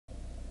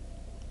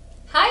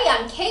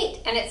I'm Kate,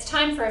 and it's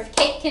time for If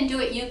Kate Can Do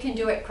It, You Can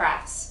Do It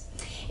crafts.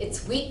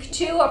 It's week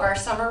 2 of our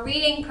summer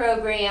reading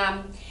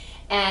program,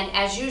 and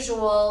as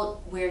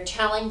usual, we're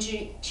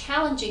challenging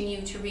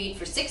you to read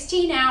for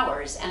 16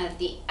 hours, and at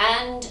the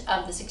end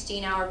of the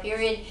 16-hour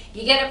period,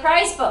 you get a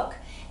prize book.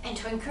 And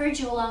to encourage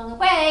you along the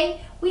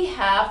way, we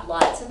have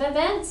lots of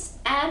events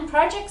and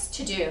projects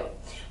to do.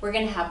 We're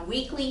going to have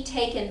weekly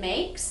take and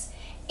makes,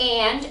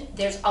 and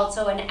there's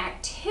also an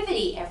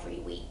activity every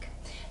week.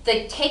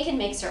 The take and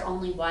makes are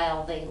only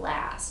while they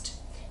last,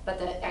 but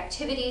the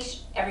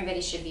activities,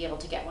 everybody should be able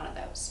to get one of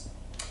those.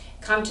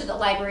 Come to the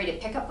library to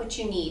pick up what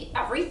you need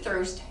every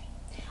Thursday.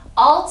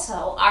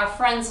 Also, our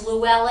friends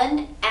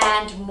Llewellyn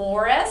and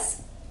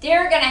Morris,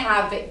 they're going to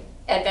have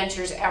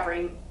adventures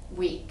every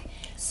week.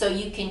 So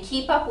you can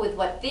keep up with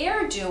what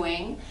they're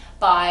doing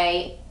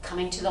by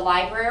coming to the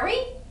library,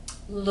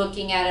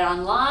 looking at it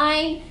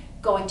online,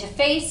 going to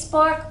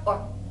Facebook,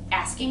 or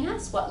asking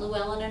us what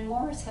Llewellyn and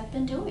Morris have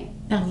been doing.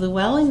 Now,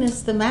 Llewellyn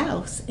is the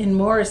mouse and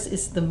Morris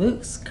is the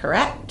moose,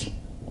 correct?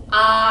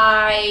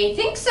 I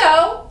think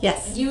so.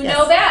 Yes. You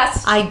know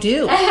best. I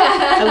do.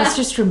 I was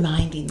just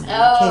reminding them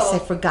in case I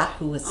forgot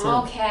who was who.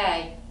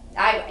 Okay.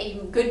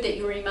 Good that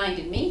you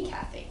reminded me,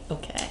 Kathy.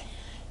 Okay.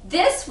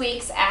 This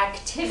week's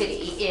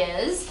activity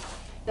is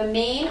the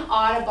Maine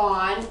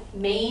Audubon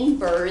Maine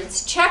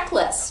Birds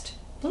Checklist.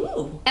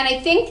 Ooh. And I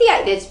think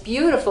it's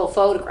beautiful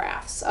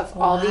photographs of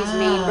all these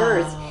Maine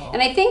birds.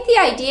 And I think the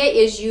idea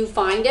is you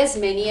find as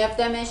many of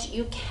them as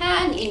you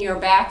can in your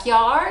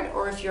backyard,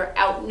 or if you're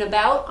out and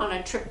about on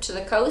a trip to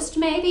the coast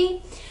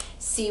maybe,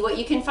 see what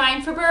you can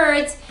find for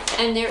birds.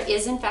 And there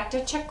is in fact a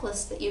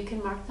checklist that you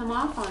can mark them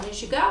off on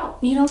as you go.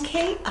 You know,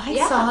 Kate,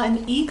 I saw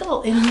an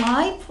eagle in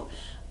my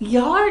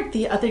yard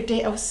the other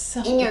day. I was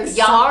so In your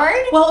yard?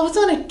 Well, it was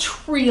on a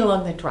tree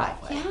along the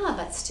driveway. Yeah,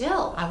 but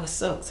still. I was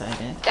so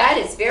excited. That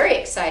is very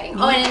exciting.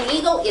 Oh, and an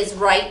eagle is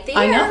right there.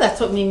 I know, that's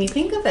what made me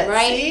think of it.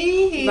 Right,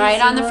 See, right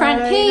on the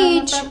front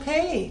page. On the front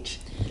page.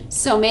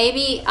 So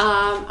maybe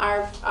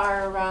our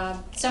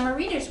summer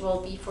readers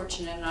will be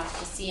fortunate enough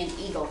to see an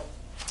eagle.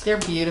 They're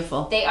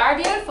beautiful. They are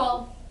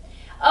beautiful.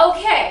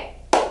 Okay,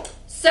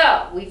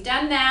 so we've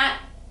done that.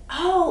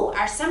 Oh,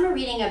 our summer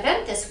reading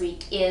event this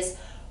week is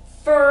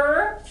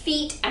Fur,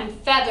 Feet, and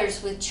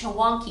Feathers with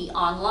Chewonki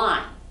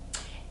online.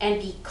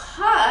 And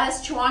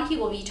because Chewonki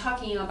will be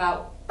talking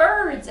about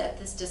birds at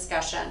this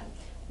discussion,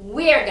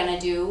 we're going to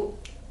do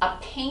a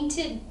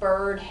painted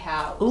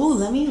birdhouse. Ooh,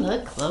 let me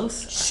look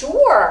close.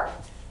 Sure.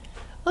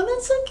 Oh,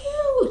 that's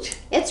so cute.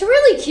 It's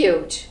really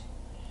cute.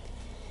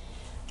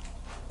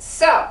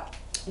 So,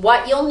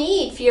 what you'll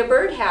need for your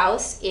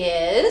birdhouse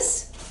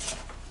is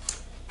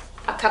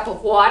a cup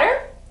of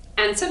water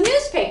and some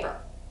newspaper.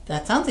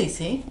 That sounds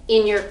easy.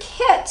 In your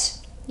kit,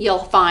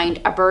 you'll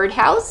find a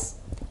birdhouse,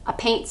 a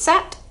paint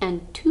set,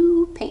 and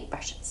 2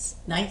 paintbrushes.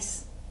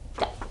 Nice.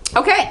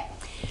 Okay,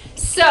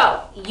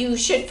 so you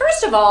should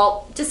first of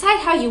all decide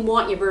how you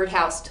want your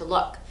birdhouse to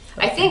look.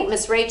 Okay. I think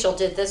Miss Rachel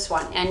did this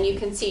one, and you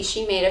can see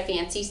she made a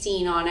fancy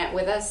scene on it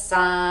with a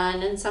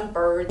sun and some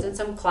birds and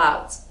some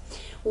clouds.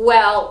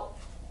 Well,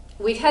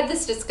 we've had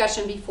this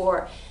discussion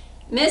before.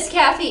 Miss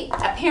Kathy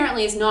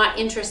apparently is not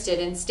interested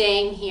in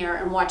staying here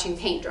and watching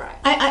paint dry.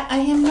 I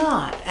am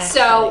not, actually.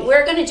 So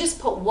we're going to just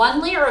put 1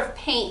 layer of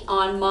paint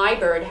on my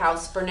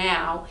birdhouse for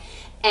now,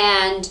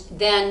 and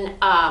then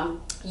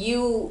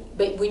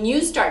but when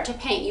you start to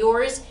paint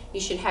yours, you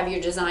should have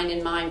your design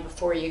in mind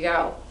before you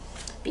go,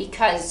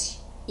 because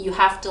you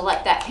have to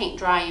let that paint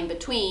dry in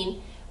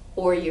between,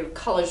 or your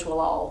colors will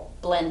all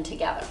blend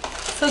together.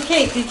 So,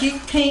 Kate, did you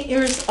paint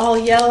yours all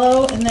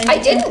yellow and then?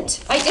 I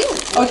didn't.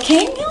 Oh, it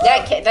came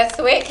yellow? That's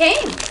the way it came.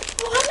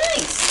 Oh, how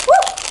nice.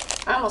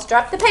 Woo! I almost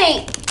dropped the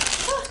paint.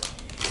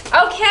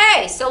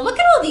 Okay, so look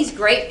at all these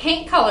great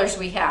paint colors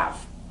we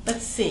have.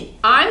 Let's see.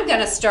 I'm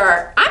gonna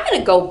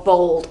go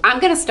bold. I'm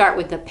gonna start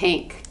with the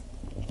pink.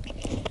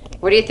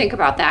 What do you think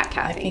about that,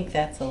 Kathy? I think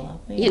that's a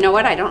lovely. You know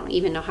what? I don't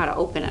even know how to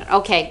open it.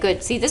 Okay,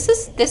 good. See, this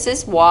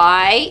is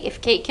why if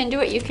Kate can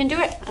do it, you can do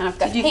it. And I've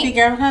got Did you paint.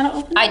 figure out how to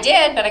open it? I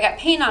did, but I got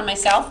paint on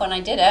myself when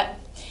I did it.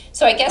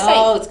 So I guess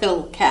it's got a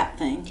little cap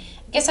thing.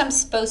 I guess I'm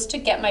supposed to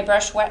get my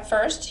brush wet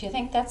first. Do you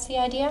think that's the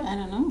idea? I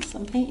don't know.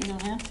 Some paint you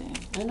don't have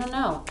to. I don't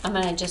know. I'm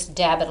gonna just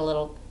dab it a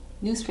little.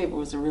 Newspaper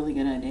was a really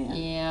good idea.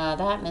 Yeah,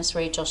 that Miss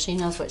Rachel, she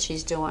knows what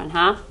she's doing,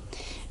 huh?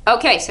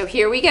 Okay, so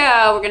here we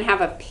go. We're gonna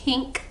have a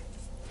pink.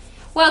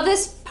 Well,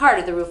 this part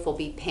of the roof will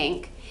be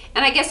pink,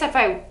 and I guess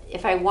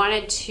if I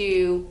wanted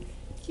to,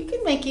 you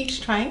can make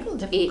each triangle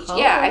different color.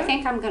 Yeah, I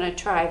think I'm gonna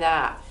try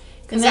that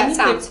because that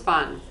sounds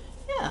fun.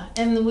 Yeah,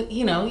 and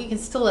you know you can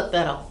still let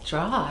that all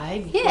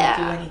dry before you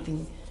do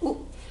anything.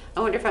 Ooh, I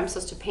wonder if I'm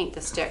supposed to paint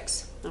the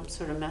sticks. I'm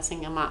sort of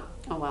messing them up.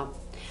 Oh well.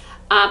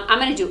 I'm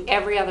gonna do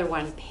every other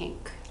one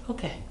pink.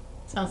 Okay,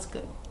 sounds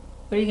good.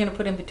 What are you gonna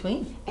put in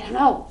between? I don't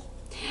know.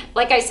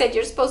 Like I said,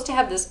 you're supposed to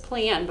have this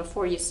plan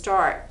before you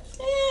start.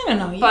 I don't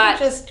know, you can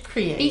just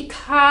create.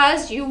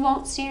 Because you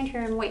won't stand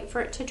here and wait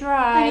for it to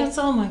dry. It's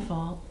all my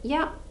fault.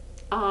 Yeah.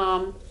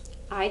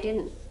 I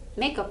didn't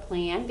make a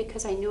plan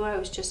because I knew I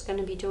was just going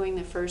to be doing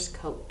the first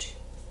coat.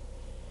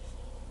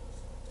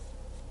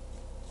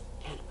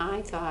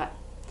 I thought,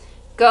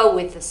 go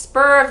with the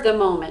spur of the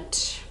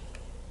moment.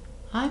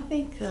 I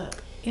think the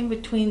in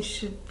between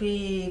should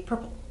be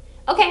purple.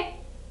 Okay.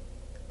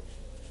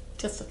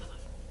 Just a thought.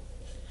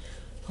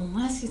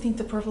 Unless you think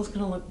the purple's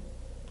going to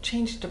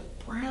change to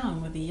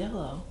brown with the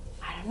yellow.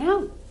 I don't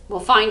know. We'll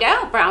find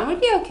out. Brown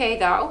would be okay,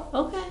 though.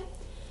 Okay.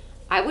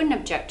 I wouldn't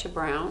object to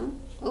brown.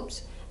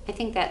 Oops. I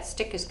think that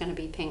stick is going to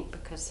be pink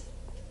because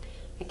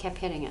I kept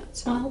hitting it.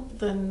 So Well,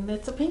 then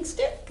it's a pink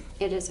stick.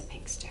 it is a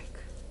pink stick.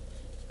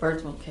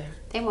 Birds won't care.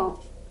 They won't.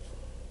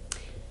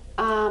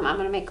 I'm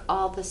going to make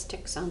all the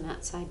sticks on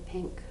that side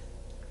pink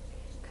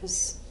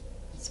because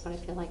that's what I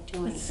feel like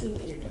doing. Let's see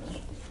what you're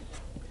doing.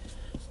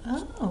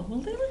 Oh, well,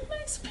 they look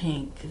nice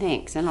pink.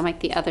 Thanks. And I'll make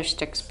the other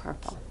sticks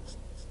purple.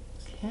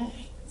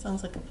 Okay.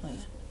 Sounds like a plan.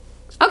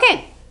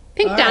 Okay.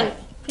 Pink All done.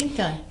 right, pink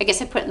done. I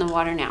guess I put it in the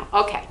water now.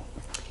 Okay.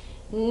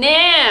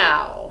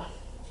 Now,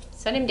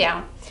 set him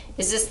down.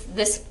 Is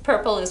this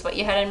purple is what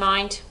you had in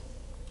mind?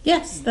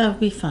 Yes, that would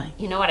be fine.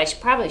 You know what? I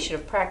probably should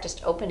have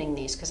practiced opening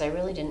these because I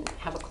really didn't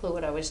have a clue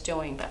what I was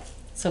doing, but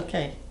It's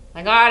okay.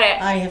 I got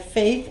it. I have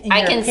faith in I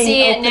your can paint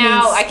see it opening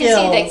now. I can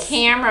see the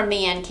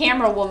skills.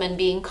 camera woman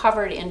being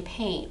covered in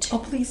paint. Oh,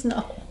 please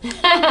no.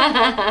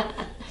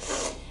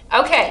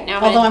 Okay,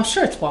 now Although I'm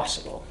sure it's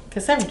washable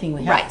because everything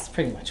we have Right. is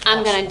pretty much I'm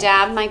washable. going to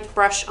dab my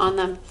brush on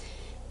the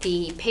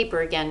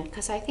paper again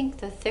because I think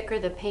the thicker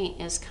the paint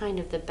is, kind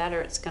of the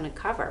better it's going to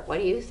cover. What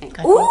do you think?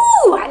 I think-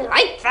 Ooh, I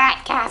like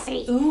that,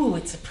 Kathy. Ooh,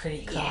 it's a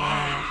pretty color.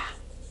 Yeah.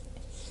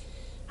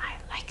 I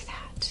like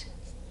that.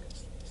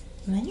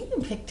 And then you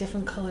can pick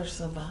different colors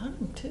at the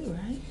bottom too,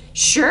 right?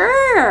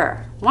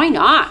 Sure. Why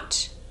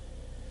not?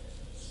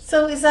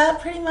 So is that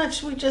pretty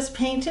much we just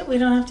paint it? We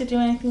don't have to do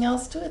anything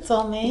else to it? It's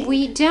all made?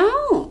 We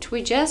don't.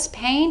 We just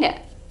paint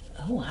it.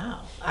 Oh,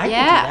 wow. I could do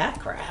Yeah. that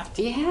craft.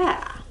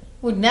 Yeah.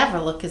 Would never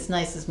look as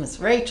nice as Miss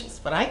Rachel's,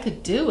 but I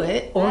could do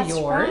it. Or That's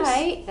yours.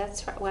 right.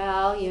 That's right.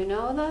 Well, you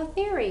know the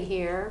theory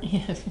here.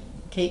 Yeah,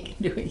 Kate can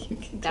do it. You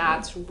can do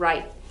That's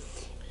right.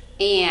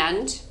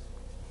 And,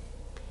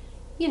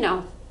 you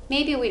know,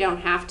 maybe we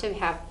don't have to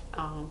have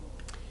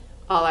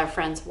all our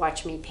friends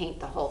watch me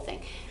paint the whole thing.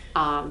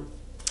 it.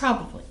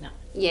 Probably not.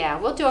 Yeah,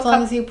 we'll do a As long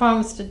couple. as you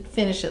promise to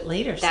finish it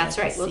later. So That's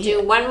I can right. We'll see do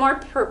it. one more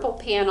purple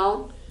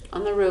panel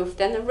on the roof.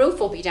 Then the roof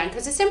will be done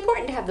because it's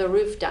important to have the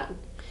roof done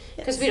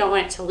because we don't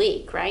want it to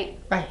leak, right?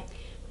 Right.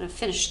 I'm going to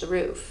finish the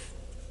roof.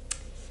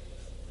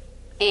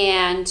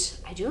 And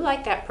I do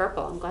like that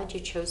purple. I'm glad you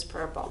chose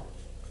purple.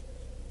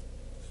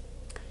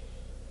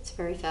 It's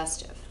very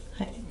festive.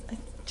 I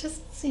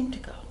just seem to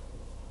go.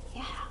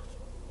 Yeah.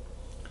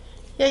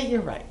 Yeah,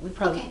 you're right. We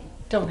probably Okay.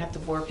 don't have to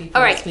bore people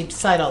All right. as we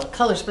decide all the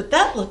colors, but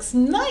that looks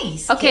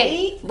nice. Okay,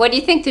 Kate. what do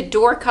you think the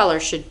door color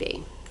should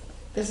be?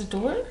 There's a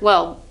door?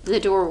 Well, the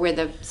door where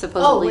the Oh,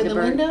 supposedly where the the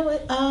bird. window?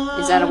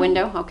 Is that a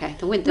window? Okay,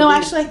 the window. No,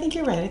 actually, I think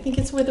you're right. I think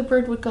it's where the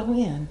bird would go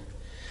in.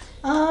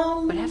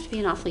 would have to be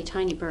an awfully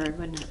tiny bird,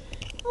 wouldn't it?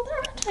 Well, there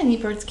are tiny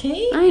birds,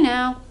 Kate. I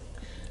know.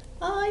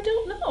 I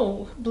don't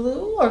know.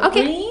 Blue or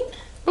Okay. green?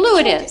 Blue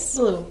it Check is.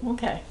 Blue,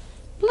 okay.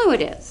 Blue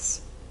it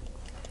is.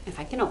 If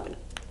I can open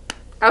it.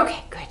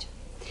 Okay, good.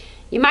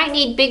 You might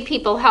need big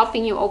people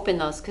helping you open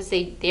those because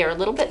they're a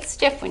little bit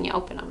stiff when you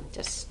open them.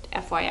 Just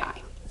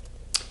FYI.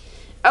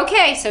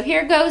 Okay, so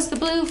here goes the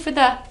blue for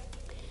the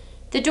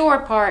door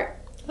part.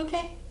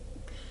 Okay.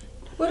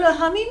 Would a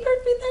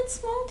hummingbird be that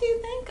small, do you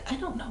think? I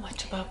don't know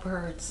much about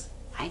birds.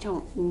 I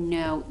don't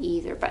know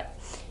either, but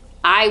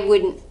I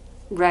wouldn't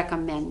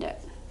recommend it.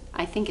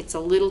 I think it's a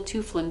little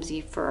too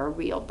flimsy for a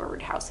real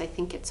birdhouse. I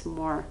think it's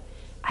more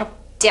a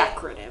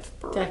decorative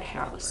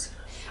birdhouse.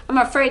 I'm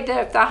afraid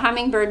that if the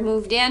hummingbird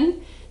moved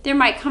in, there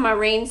might come a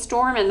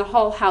rainstorm and the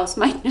whole house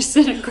might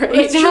disintegrate.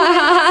 It's true.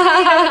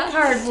 It's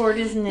cardboard,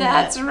 isn't it?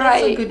 That's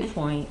right. That's a good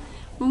point.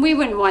 We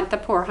wouldn't want the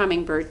poor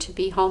hummingbird to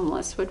be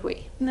homeless, would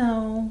we?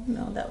 No,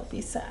 that would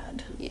be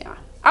sad. Yeah.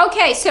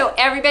 Okay, so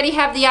everybody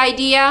have the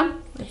idea?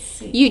 Let's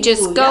see. You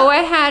just Ooh, go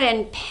yeah. ahead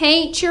and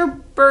paint your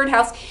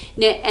birdhouse,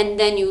 and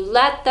then you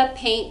let the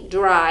paint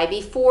dry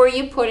before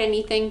you put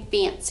anything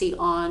fancy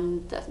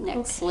on the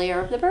next layer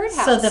of the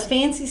birdhouse. So the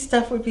fancy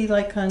stuff would be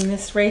like on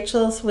Miss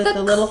Rachel's with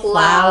the little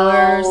cloud.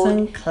 flowers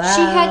and clouds.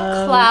 She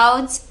had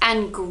clouds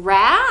and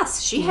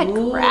grass. She had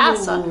Ooh.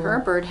 grass on her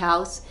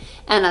birdhouse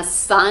and a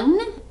sun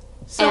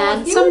So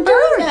and if you some were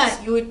doing birds.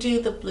 that, you would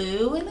do the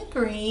blue and the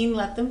green,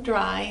 let them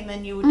dry, and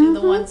then you would do the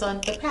ones on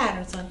the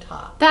patterns on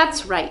top.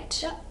 That's right.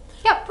 Yep.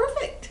 Yep.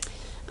 Perfect.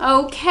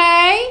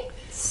 Okay.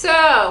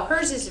 So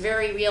hers is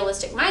very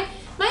realistic. Mine's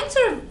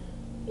sort of.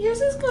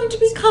 Yours is going to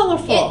be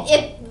colorful.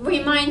 It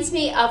reminds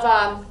me of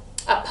a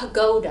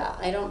pagoda.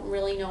 I don't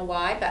really know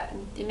why, but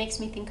it makes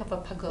me think of a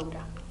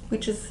pagoda.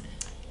 Which is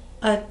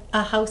a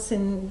house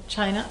in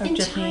China or In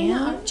Japan?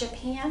 China or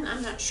Japan,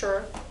 I'm not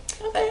sure.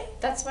 Okay.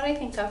 But that's what I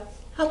think of.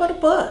 How about a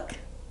book?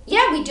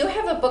 Yeah, we do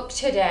have a book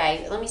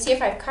today. Let me see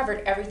if I've covered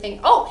everything.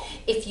 Oh,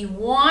 if you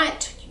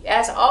want,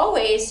 as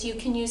always, you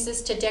can use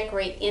this to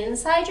decorate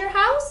inside your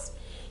house.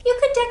 You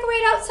could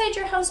decorate outside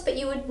your house, but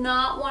you would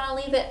not want to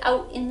leave it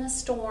out in the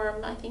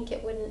storm. I think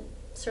it wouldn't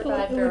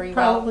survive It very would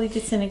well. probably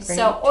disintegrate.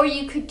 So, or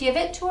you could give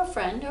it to a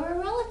friend or a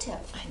relative.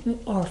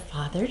 Or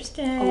Father's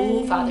Day.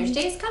 Oh, Father's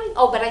Day is coming.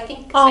 Oh, but I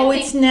think.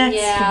 It's next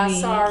yeah,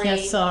 week. Sorry. Yeah,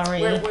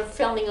 sorry. We're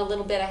filming a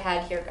little bit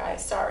ahead here,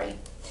 guys. Sorry.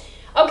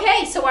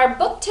 Okay, so our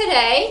book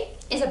today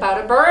is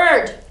about a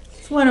bird.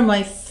 It's one of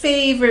my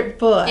favorite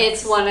books.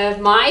 It's one of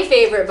my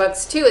favorite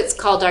books too. It's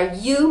called Are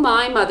You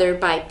My Mother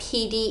by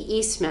P.D.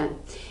 Eastman.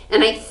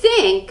 And I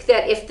think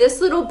that if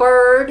this little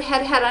bird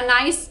had had a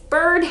nice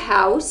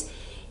birdhouse,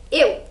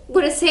 it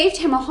would have saved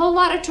him a whole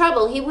lot of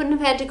trouble. He wouldn't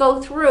have had to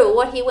go through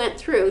what he went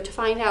through to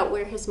find out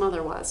where his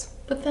mother was.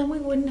 But then we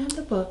wouldn't have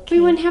the book. We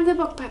wouldn't have the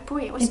book, but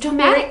boy, it was And don't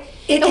traumatic. worry,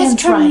 it was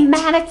ends right.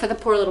 traumatic for the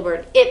poor little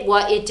bird.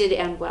 It did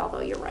end well, though.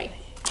 You're right.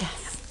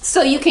 Yes.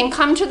 So you can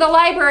come to the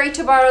library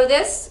to borrow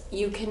this.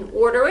 You can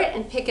order it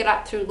and pick it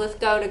up through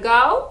Lithgow to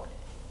go.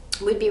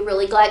 We'd be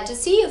really glad to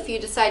see you if you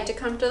decide to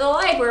come to the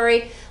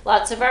library.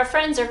 Lots of our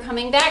friends are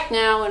coming back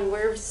now, and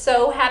we're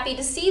so happy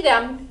to see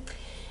them.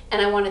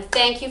 And I want to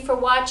thank you for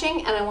watching,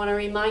 and I want to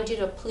remind you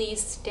to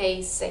please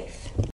stay safe.